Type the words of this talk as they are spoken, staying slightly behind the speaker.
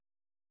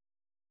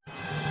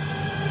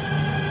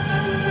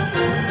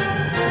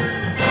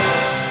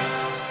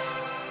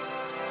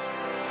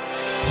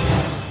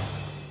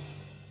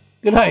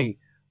G'day,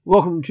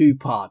 welcome to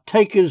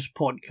Partakers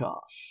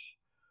Podcast.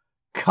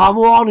 Come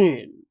on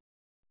in.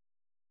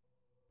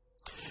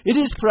 It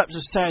is perhaps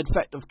a sad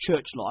fact of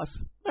church life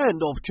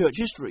and of church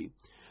history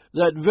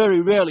that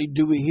very rarely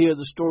do we hear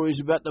the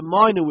stories about the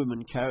minor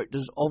women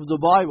characters of the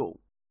Bible.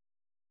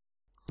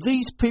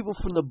 These people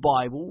from the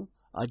Bible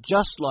are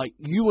just like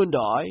you and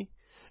I,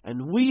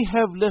 and we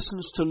have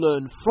lessons to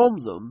learn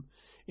from them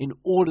in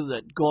order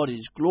that God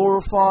is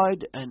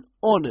glorified and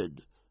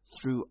honoured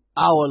through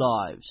our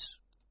lives.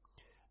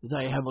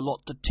 They have a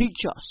lot to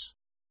teach us.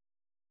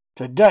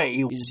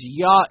 Today Is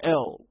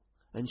Yael,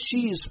 and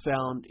she is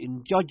found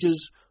in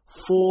Judges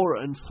 4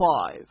 and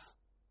 5.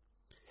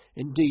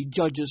 Indeed,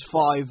 Judges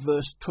 5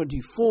 verse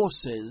 24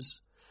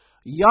 says,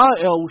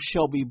 Yael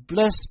shall be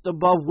blessed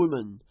above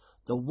women,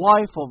 the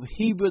wife of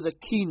Heber the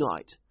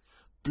Kenite.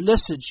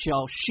 Blessed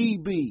shall she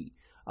be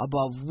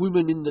above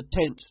women in the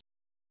tent.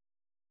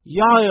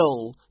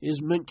 Yael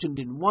is mentioned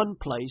in one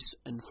place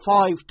and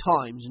 5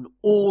 times in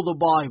all the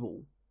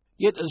Bible.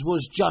 Yet, as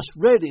was just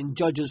read in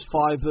Judges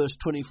 5 verse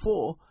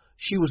 24,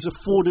 she was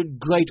afforded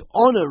great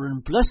honour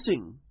and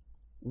blessing.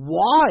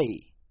 Why?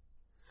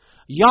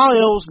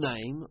 Yael's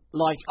name,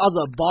 like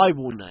other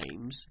Bible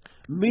names,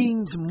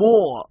 means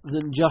more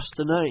than just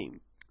a name.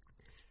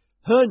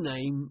 Her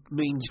name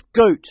means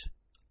goat,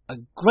 a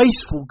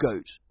graceful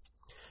goat,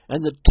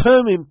 and the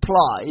term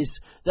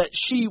implies that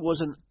she was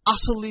an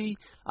utterly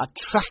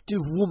attractive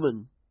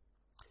woman.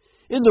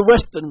 In the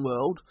Western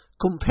world,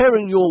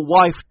 comparing your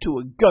wife to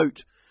a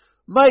goat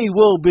may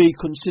well be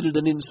considered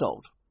an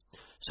insult.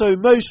 So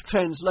most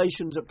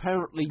translations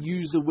apparently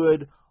use the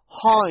word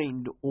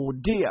hind or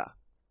deer.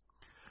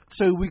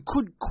 So we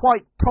could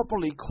quite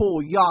properly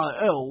call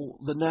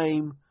Yael the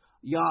name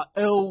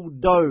Yael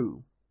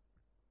Doe.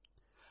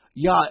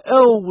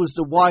 Yael was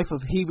the wife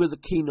of Heber the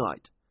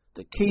Kenite.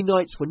 The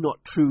Kenites were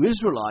not true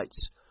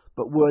Israelites,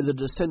 but were the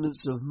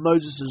descendants of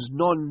Moses'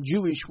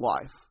 non-Jewish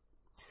wife.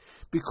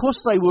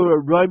 Because they were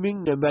a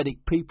roaming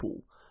nomadic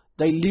people,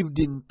 they lived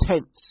in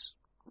tents.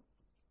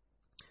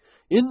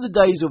 In the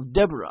days of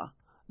Deborah,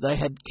 they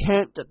had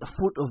camped at the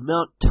foot of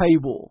Mount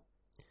Tabor.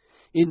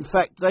 In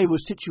fact, they were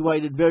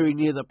situated very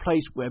near the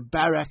place where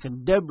Barak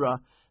and Deborah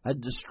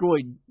had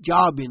destroyed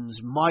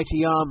Jabin's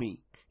mighty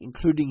army,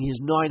 including his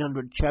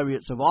 900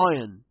 chariots of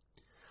iron.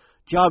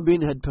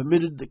 Jabin had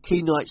permitted the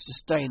Kenites to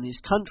stay in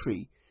his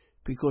country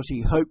because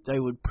he hoped they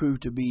would prove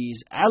to be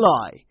his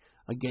ally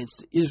against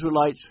the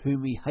Israelites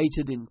whom he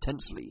hated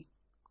intensely.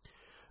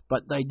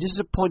 But they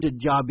disappointed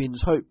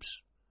Jabin's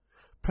hopes,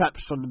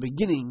 perhaps from the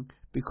beginning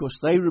because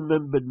they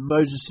remembered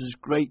Moses'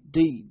 great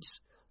deeds.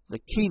 The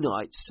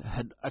Kenites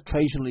had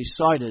occasionally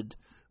sided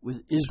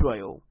with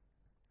Israel.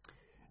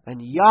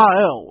 And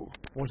Yael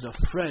was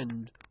a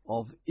friend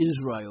of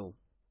Israel.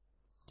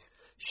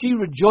 She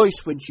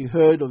rejoiced when she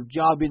heard of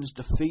Jabin's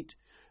defeat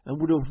and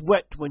would have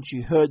wept when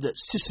she heard that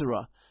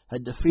Sisera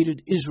had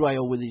defeated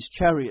Israel with his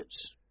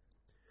chariots.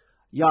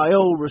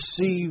 Yael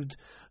received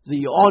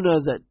the honour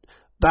that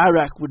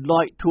Barak would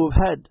like to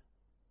have had.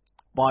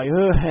 By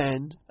her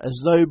hand, as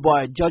though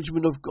by a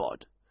judgment of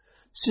God,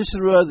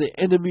 Sisera, the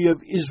enemy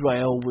of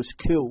Israel, was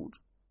killed.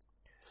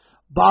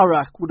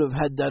 Barak would have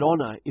had that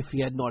honour if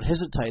he had not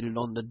hesitated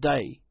on the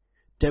day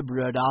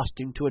Deborah had asked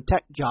him to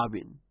attack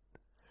Jabin.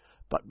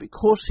 But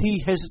because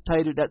he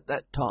hesitated at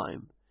that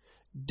time,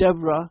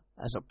 Deborah,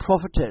 as a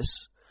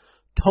prophetess,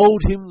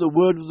 told him the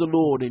word of the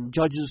Lord in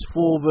Judges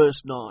 4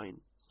 verse 9.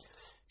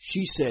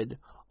 She said,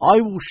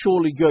 I will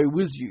surely go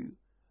with you.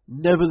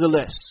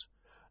 Nevertheless,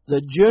 the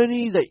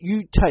journey that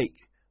you take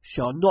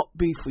shall not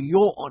be for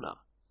your honour,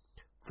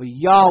 for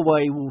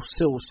Yahweh will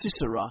sell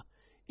Sisera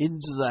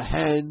into the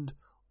hand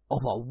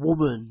of a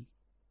woman.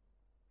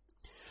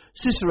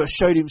 Sisera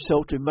showed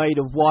himself to be made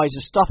of wiser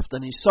stuff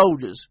than his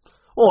soldiers,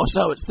 or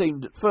so it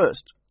seemed at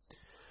first.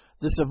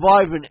 The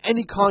survivor in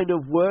any kind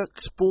of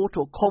work, sport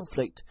or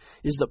conflict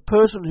is the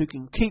person who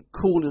can keep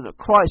cool in a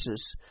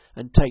crisis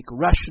and take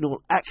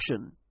rational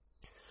action.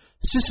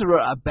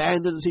 Sisera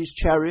abandons his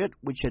chariot,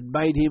 which had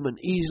made him an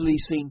easily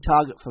seen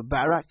target for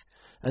Barak,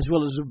 as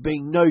well as of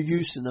being no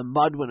use in the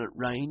mud when it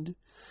rained,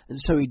 and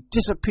so he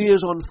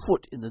disappears on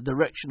foot in the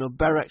direction of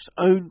Barak's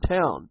own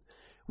town,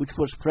 which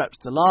was perhaps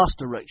the last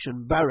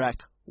direction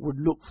Barak would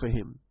look for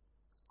him.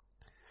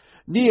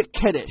 Near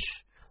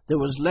Kadesh there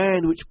was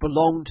land which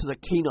belonged to the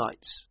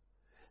Kenites.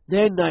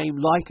 Their name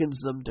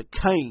likens them to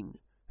Cain,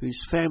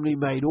 whose family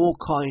made all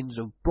kinds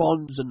of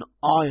bronze and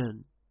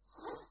iron.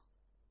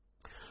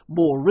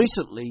 More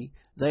recently,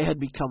 they had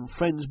become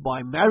friends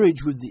by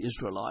marriage with the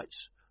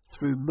Israelites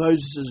through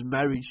Moses'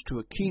 marriage to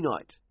a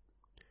Kenite.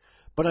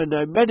 But a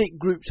nomadic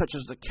group such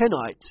as the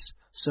Kenites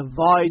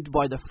survived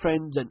by the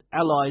friends and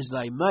allies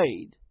they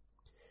made,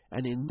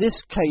 and in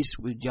this case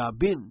with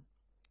Jabin.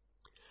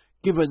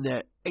 Given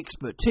their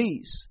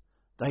expertise,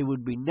 they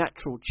would be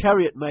natural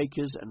chariot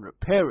makers and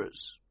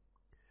repairers.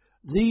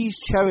 These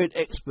chariot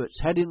experts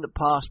had in the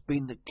past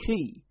been the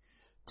key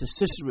to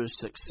Sisera's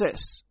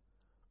success,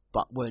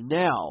 but were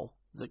now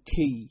the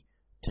key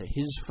to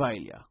his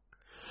failure.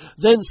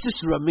 Then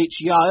Sisera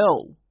meets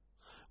Yael.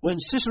 When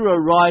Sisera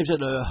arrives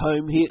at her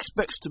home, he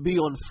expects to be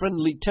on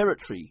friendly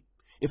territory.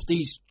 If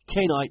these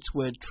Kenites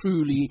were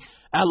truly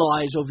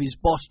allies of his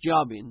boss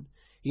Jabin,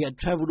 he had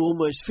travelled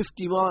almost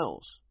 50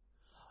 miles.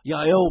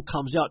 Yael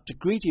comes out to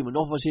greet him and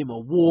offers him a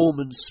warm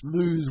and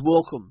smooth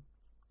welcome.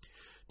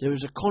 There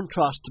is a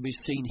contrast to be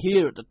seen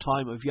here at the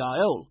time of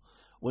Yael.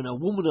 When a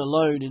woman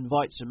alone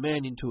invites a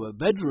man into her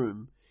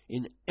bedroom,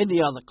 in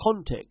any other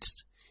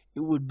context, it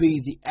would be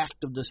the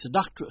act of the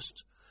seductress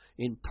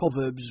in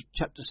Proverbs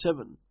chapter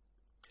 7.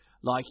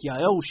 Like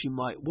Yael, she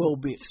might well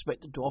be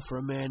expected to offer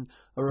a man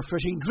a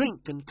refreshing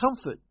drink and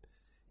comfort,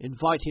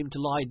 invite him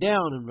to lie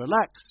down and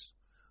relax,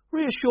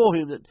 reassure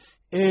him that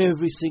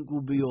everything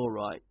will be all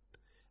right,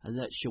 and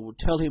that she will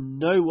tell him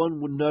no one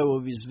will know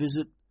of his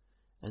visit,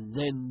 and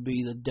then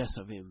be the death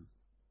of him.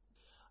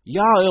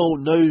 Yael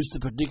knows the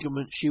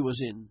predicament she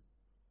was in.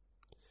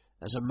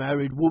 As a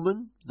married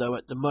woman, though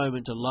at the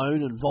moment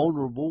alone and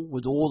vulnerable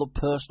with all the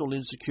personal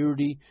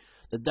insecurity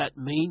that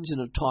means in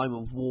a time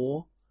of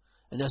war,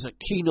 and as a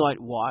Kenite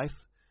wife,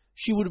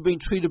 she would have been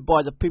treated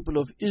by the people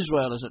of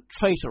Israel as a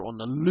traitor on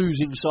the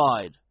losing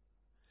side.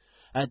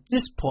 At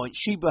this point,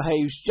 she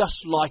behaves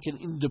just like an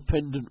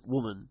independent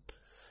woman,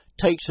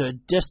 takes her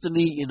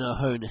destiny in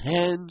her own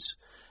hands,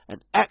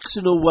 and acts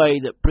in a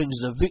way that brings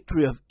the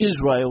victory of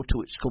Israel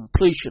to its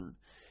completion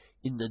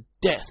in the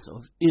death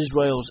of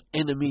Israel's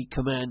enemy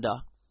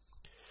commander.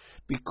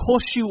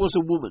 Because she was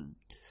a woman,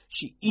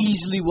 she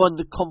easily won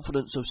the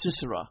confidence of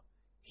Sisera.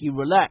 He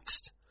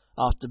relaxed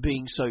after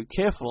being so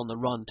careful on the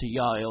run to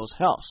Yael's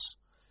house,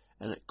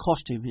 and it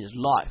cost him his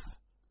life.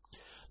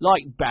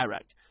 Like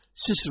Barak,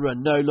 Sisera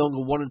no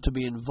longer wanted to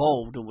be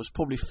involved and was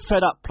probably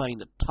fed up playing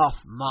the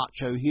tough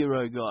macho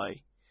hero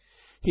guy.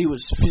 He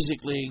was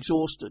physically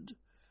exhausted,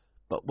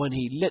 but when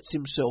he lets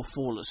himself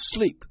fall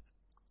asleep,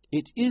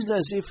 it is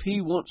as if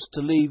he wants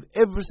to leave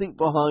everything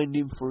behind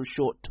him for a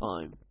short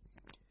time.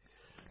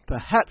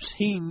 Perhaps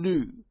he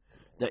knew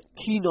that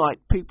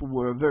Kenite people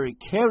were a very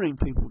caring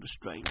people to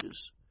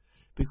strangers,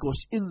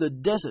 because in the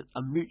desert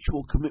a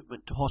mutual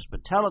commitment to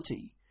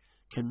hospitality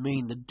can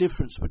mean the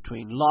difference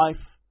between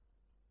life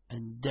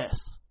and death.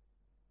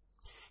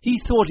 He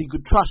thought he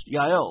could trust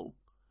Yael,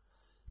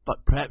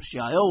 but perhaps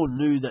Yael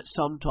knew that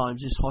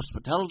sometimes this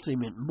hospitality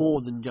meant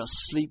more than just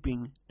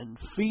sleeping and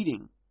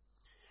feeding,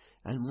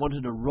 and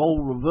wanted a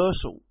role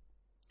reversal.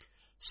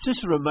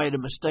 Sisera made a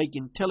mistake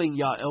in telling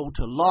Yael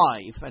to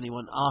lie if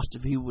anyone asked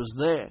if he was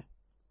there.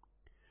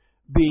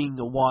 Being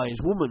a wise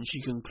woman,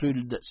 she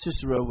concluded that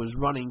Sisera was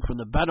running from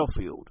the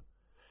battlefield,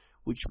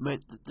 which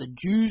meant that the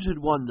Jews had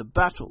won the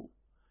battle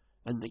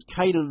and the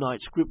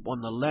Canaanites' grip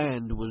on the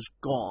land was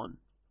gone.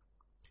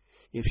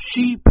 If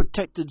she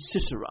protected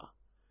Sisera,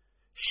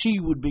 she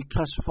would be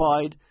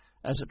classified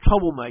as a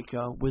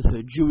troublemaker with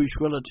her Jewish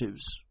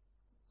relatives.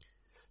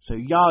 So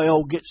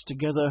Yael gets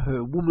together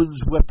her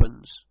woman's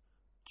weapons: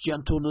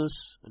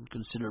 gentleness and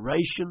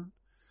consideration,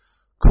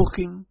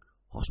 cooking,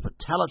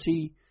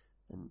 hospitality,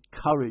 and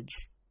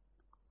courage.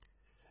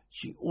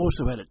 She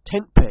also had a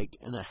tent peg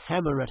and a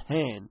hammer at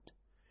hand,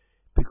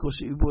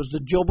 because it was the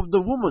job of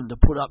the woman to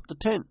put up the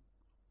tent.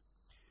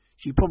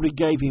 She probably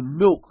gave him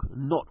milk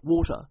and not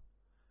water,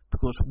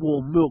 because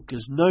warm milk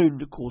is known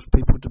to cause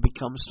people to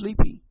become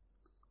sleepy.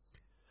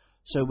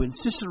 So when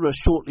Sisera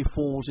shortly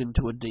falls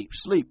into a deep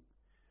sleep,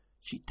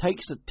 she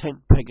takes the tent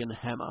peg and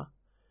hammer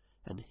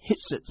and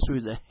hits it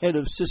through the head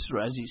of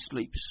Sisera as he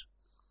sleeps.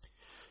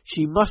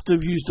 She must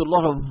have used a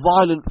lot of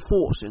violent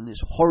force in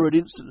this horrid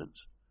incident.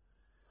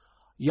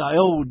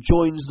 Yael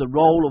joins the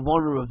roll of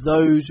honour of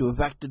those who have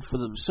acted for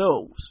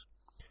themselves,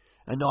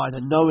 and either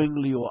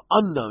knowingly or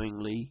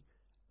unknowingly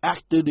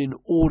acted in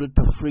order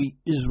to free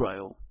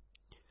Israel.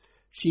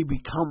 She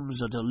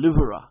becomes a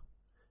deliverer,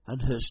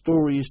 and her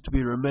story is to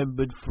be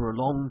remembered for a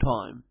long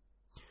time.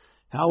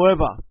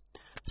 However,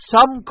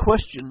 some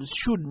questions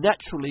should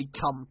naturally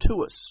come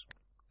to us.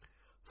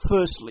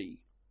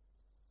 Firstly,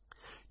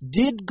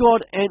 did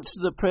God answer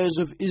the prayers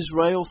of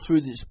Israel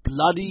through this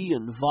bloody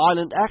and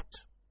violent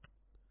act?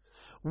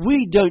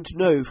 We don't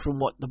know from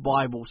what the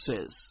Bible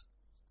says.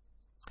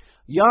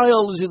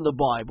 Yael is in the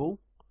Bible,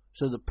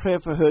 so the prayer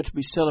for her to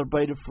be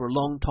celebrated for a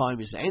long time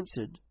is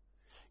answered,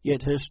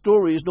 yet her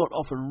story is not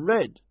often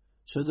read,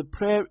 so the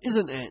prayer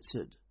isn't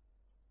answered.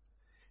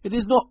 It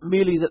is not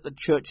merely that the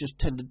church has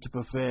tended to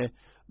prefer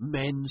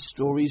men's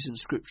stories in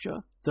Scripture,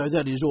 though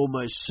that is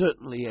almost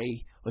certainly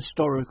a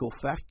historical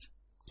fact.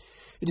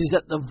 It is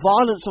that the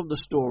violence of the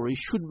story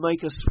should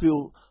make us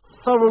feel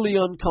thoroughly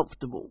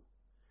uncomfortable,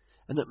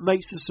 and it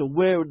makes us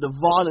aware of the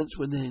violence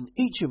within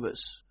each of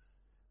us,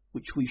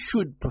 which we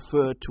should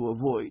prefer to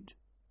avoid.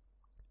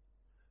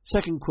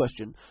 Second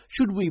question,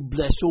 should we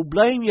bless or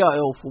blame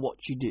Yael for what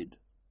she did?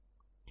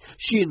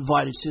 She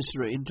invited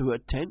Sisera into her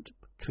tent,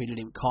 treated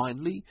him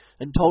kindly,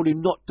 and told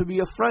him not to be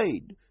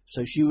afraid,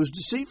 so she was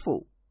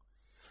deceitful.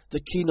 The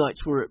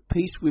Kenites were at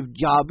peace with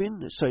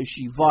Jabin, so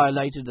she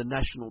violated a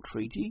national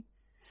treaty.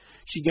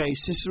 She gave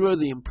Sisera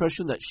the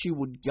impression that she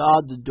would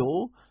guard the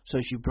door, so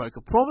she broke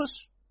a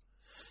promise.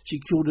 She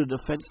killed a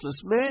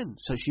defenseless man,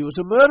 so she was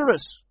a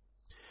murderess.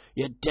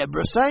 Yet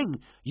Deborah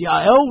sang,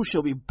 Jael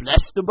shall be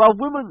blessed above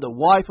women, the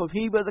wife of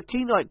Heber the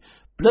Kenite.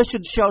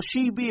 Blessed shall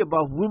she be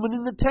above women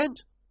in the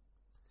tent.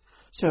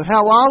 So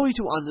how are we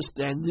to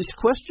understand this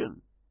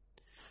question?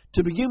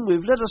 To begin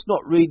with, let us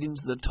not read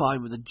into the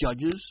time of the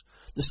judges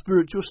the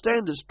spiritual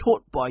standards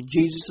taught by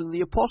Jesus and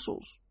the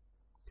apostles.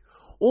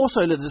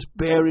 Also let us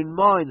bear in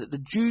mind that the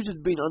Jews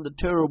had been under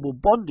terrible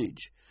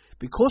bondage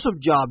because of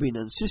Jabin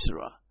and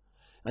Sisera,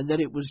 and that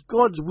it was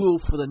God's will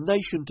for the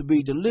nation to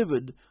be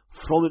delivered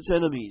from its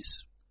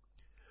enemies.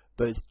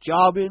 Both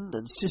Jabin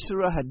and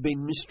Sisera had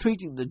been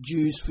mistreating the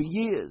Jews for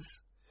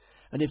years,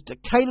 and if the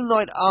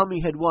Canaanite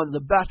army had won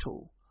the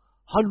battle,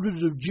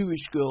 hundreds of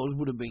Jewish girls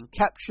would have been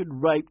captured,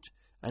 raped,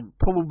 and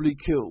probably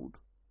killed.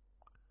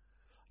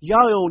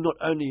 Jael not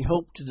only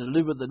helped to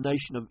deliver the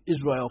nation of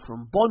Israel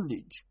from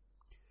bondage,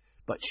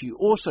 but she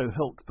also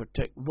helped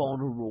protect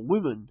vulnerable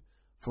women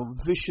from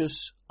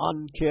vicious,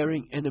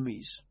 uncaring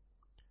enemies.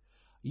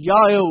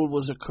 Jael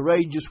was a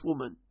courageous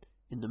woman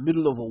in the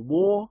middle of a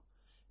war,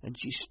 and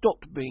she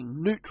stopped being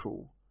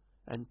neutral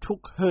and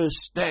took her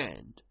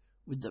stand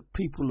with the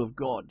people of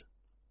God.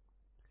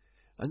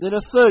 And then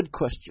a third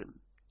question.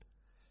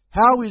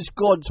 How is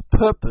God's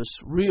purpose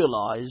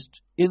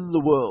realized in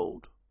the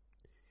world?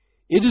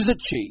 It is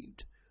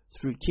achieved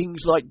through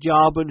kings like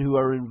Jabin who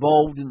are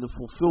involved in the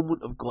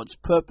fulfillment of God's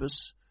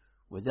purpose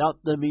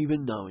without them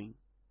even knowing,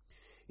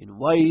 in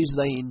ways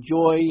they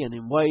enjoy and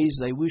in ways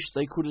they wish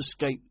they could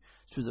escape,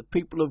 through the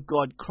people of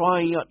God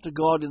crying out to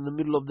God in the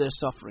middle of their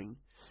suffering,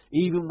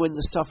 even when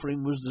the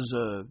suffering was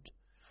deserved,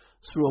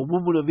 through a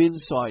woman of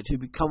insight who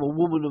became a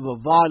woman of a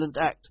violent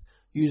act,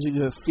 using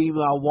her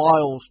female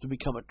wiles to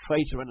become a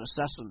traitor and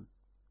assassin.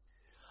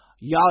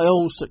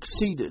 Jael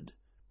succeeded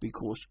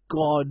because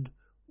God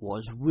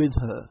was with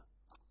her.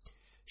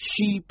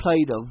 She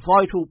played a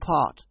vital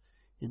part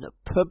in the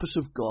purpose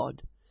of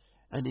God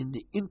and in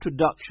the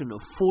introduction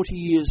of 40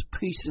 years'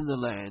 peace in the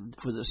land,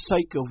 for the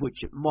sake of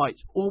which it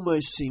might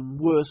almost seem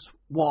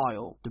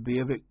worthwhile to be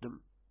a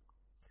victim.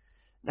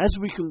 As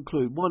we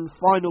conclude, one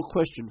final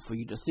question for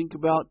you to think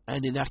about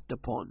and enact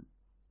upon.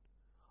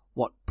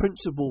 What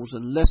principles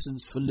and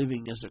lessons for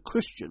living as a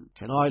Christian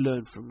can I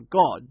learn from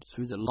God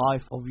through the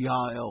life of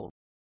Jael?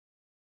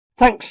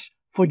 Thanks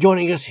for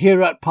joining us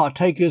here at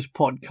Partakers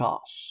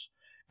Podcasts.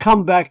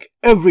 Come back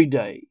every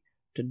day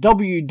to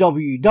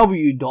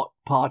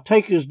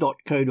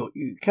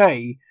www.partakers.co.uk,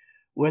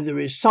 where there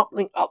is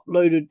something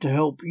uploaded to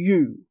help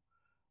you,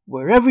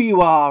 wherever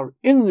you are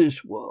in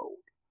this world,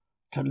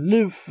 to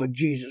live for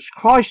Jesus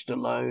Christ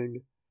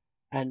alone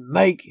and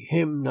make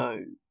Him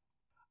known.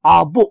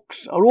 Our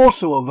books are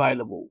also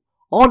available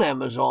on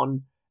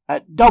Amazon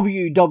at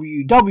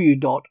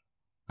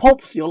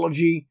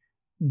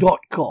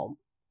www.pulptheology.com.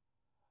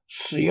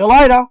 See you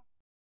later.